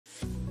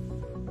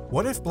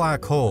What if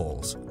black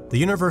holes, the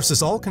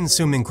universe's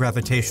all-consuming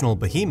gravitational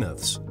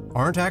behemoths,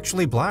 aren't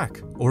actually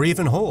black or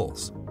even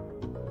holes?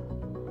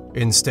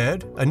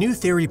 Instead, a new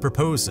theory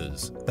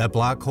proposes that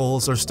black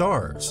holes are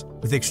stars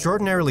with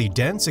extraordinarily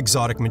dense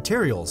exotic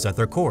materials at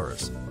their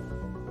cores.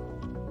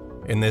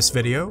 In this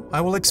video,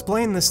 I will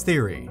explain this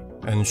theory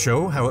and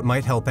show how it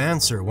might help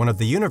answer one of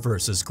the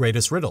universe's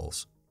greatest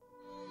riddles.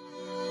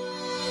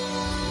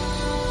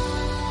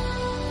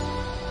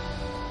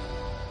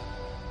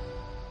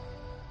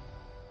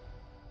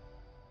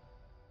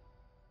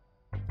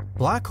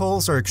 Black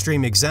holes are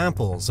extreme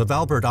examples of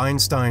Albert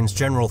Einstein's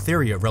general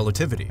theory of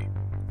relativity.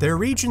 They're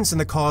regions in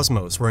the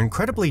cosmos where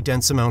incredibly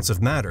dense amounts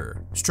of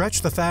matter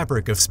stretch the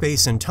fabric of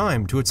space and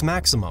time to its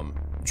maximum,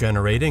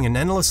 generating an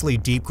endlessly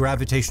deep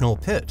gravitational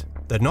pit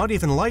that not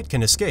even light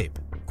can escape,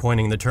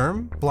 coining the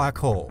term black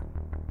hole.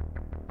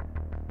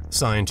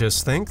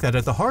 Scientists think that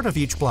at the heart of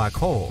each black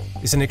hole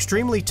is an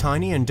extremely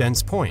tiny and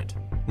dense point,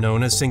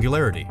 known as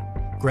singularity.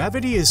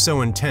 Gravity is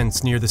so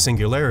intense near the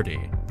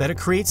singularity that it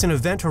creates an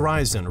event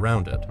horizon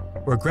around it,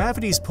 where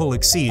gravity's pull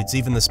exceeds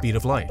even the speed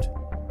of light.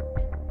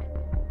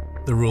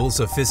 The rules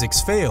of physics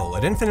fail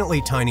at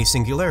infinitely tiny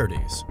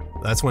singularities.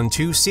 That's when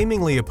two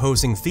seemingly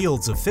opposing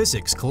fields of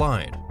physics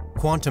collide: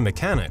 quantum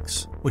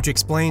mechanics, which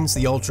explains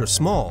the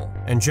ultra-small,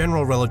 and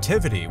general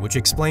relativity, which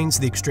explains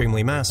the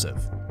extremely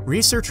massive.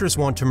 Researchers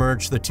want to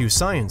merge the two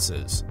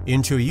sciences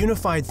into a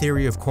unified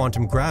theory of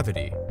quantum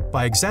gravity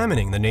by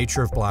examining the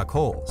nature of black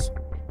holes.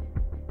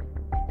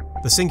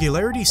 The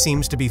singularity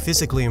seems to be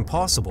physically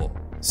impossible,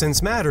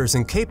 since matter is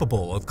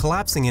incapable of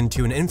collapsing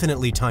into an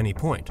infinitely tiny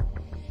point.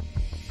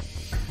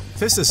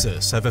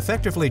 Physicists have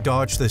effectively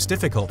dodged this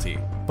difficulty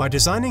by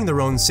designing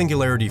their own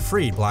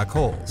singularity-free black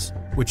holes,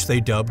 which they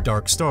dub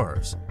dark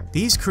stars.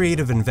 These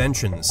creative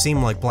inventions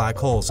seem like black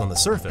holes on the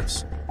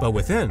surface, but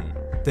within,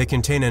 they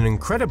contain an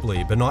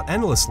incredibly but not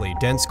endlessly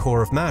dense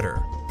core of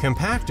matter,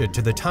 compacted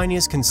to the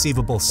tiniest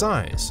conceivable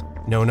size,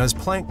 known as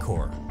Planck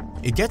core.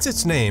 It gets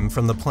its name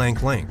from the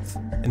Planck length,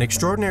 an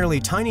extraordinarily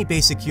tiny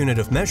basic unit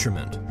of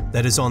measurement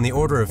that is on the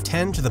order of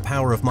 10 to the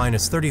power of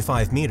minus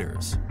 35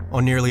 meters,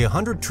 on nearly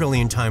 100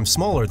 trillion times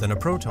smaller than a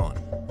proton.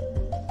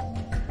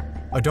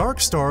 A dark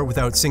star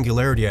without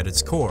singularity at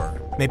its core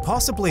may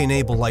possibly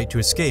enable light to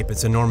escape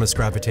its enormous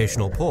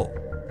gravitational pull.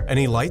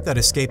 Any light that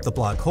escaped the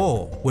black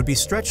hole would be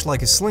stretched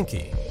like a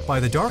slinky by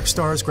the dark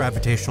star's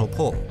gravitational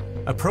pull,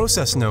 a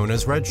process known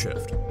as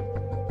redshift.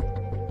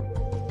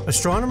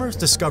 Astronomers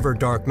discovered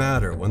dark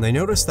matter when they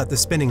noticed that the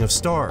spinning of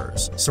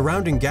stars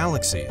surrounding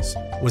galaxies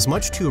was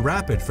much too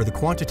rapid for the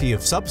quantity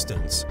of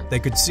substance they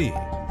could see.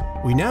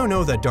 We now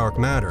know that dark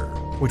matter,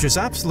 which is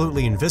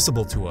absolutely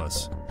invisible to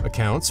us,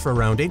 accounts for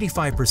around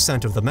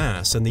 85% of the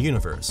mass in the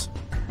universe.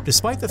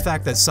 Despite the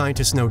fact that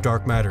scientists know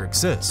dark matter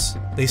exists,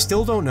 they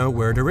still don't know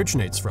where it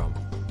originates from.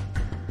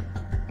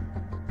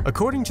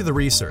 According to the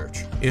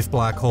research, if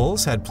black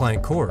holes had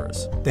Planck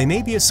cores, they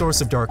may be a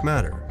source of dark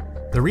matter.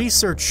 The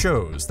research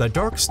shows that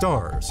dark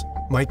stars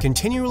might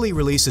continually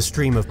release a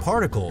stream of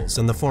particles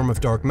in the form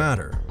of dark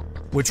matter,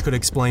 which could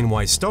explain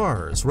why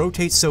stars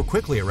rotate so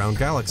quickly around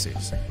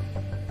galaxies.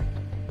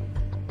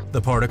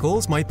 The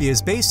particles might be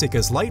as basic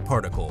as light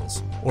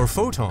particles, or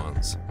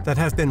photons, that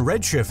have been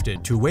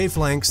redshifted to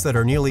wavelengths that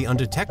are nearly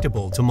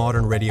undetectable to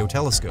modern radio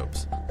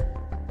telescopes.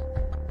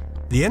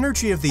 The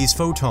energy of these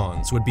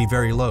photons would be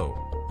very low,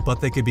 but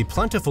they could be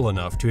plentiful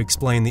enough to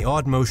explain the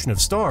odd motion of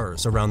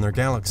stars around their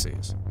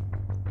galaxies.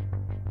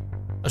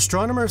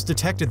 Astronomers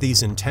detected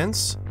these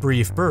intense,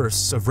 brief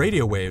bursts of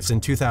radio waves in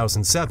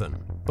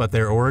 2007, but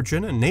their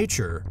origin and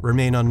nature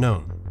remain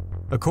unknown.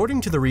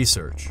 According to the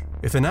research,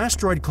 if an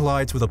asteroid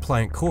collides with a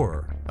Planck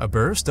core, a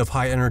burst of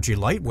high-energy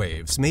light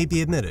waves may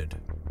be emitted.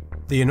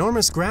 The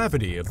enormous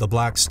gravity of the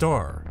black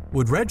star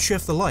would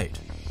redshift the light,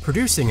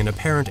 producing an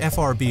apparent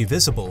FRB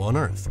visible on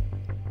Earth.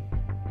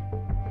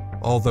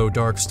 Although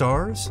dark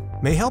stars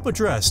may help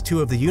address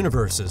two of the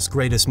universe's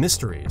greatest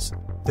mysteries,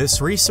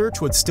 this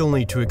research would still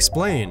need to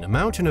explain a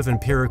mountain of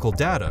empirical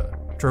data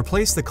to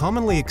replace the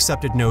commonly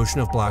accepted notion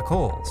of black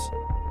holes.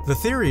 The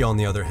theory, on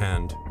the other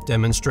hand,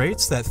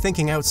 demonstrates that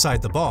thinking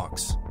outside the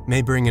box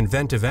may bring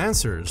inventive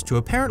answers to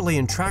apparently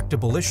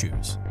intractable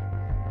issues.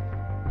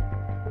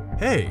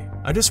 Hey,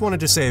 I just wanted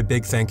to say a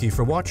big thank you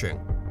for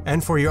watching,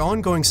 and for your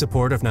ongoing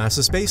support of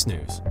NASA Space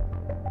News.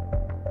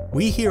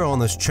 We here on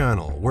this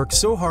channel work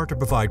so hard to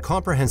provide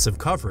comprehensive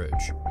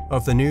coverage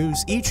of the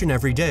news each and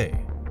every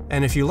day,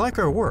 and if you like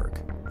our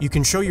work, you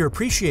can show your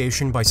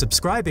appreciation by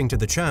subscribing to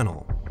the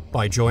channel,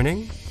 by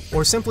joining,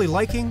 or simply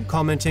liking,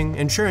 commenting,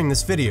 and sharing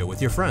this video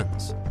with your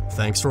friends.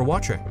 Thanks for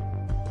watching.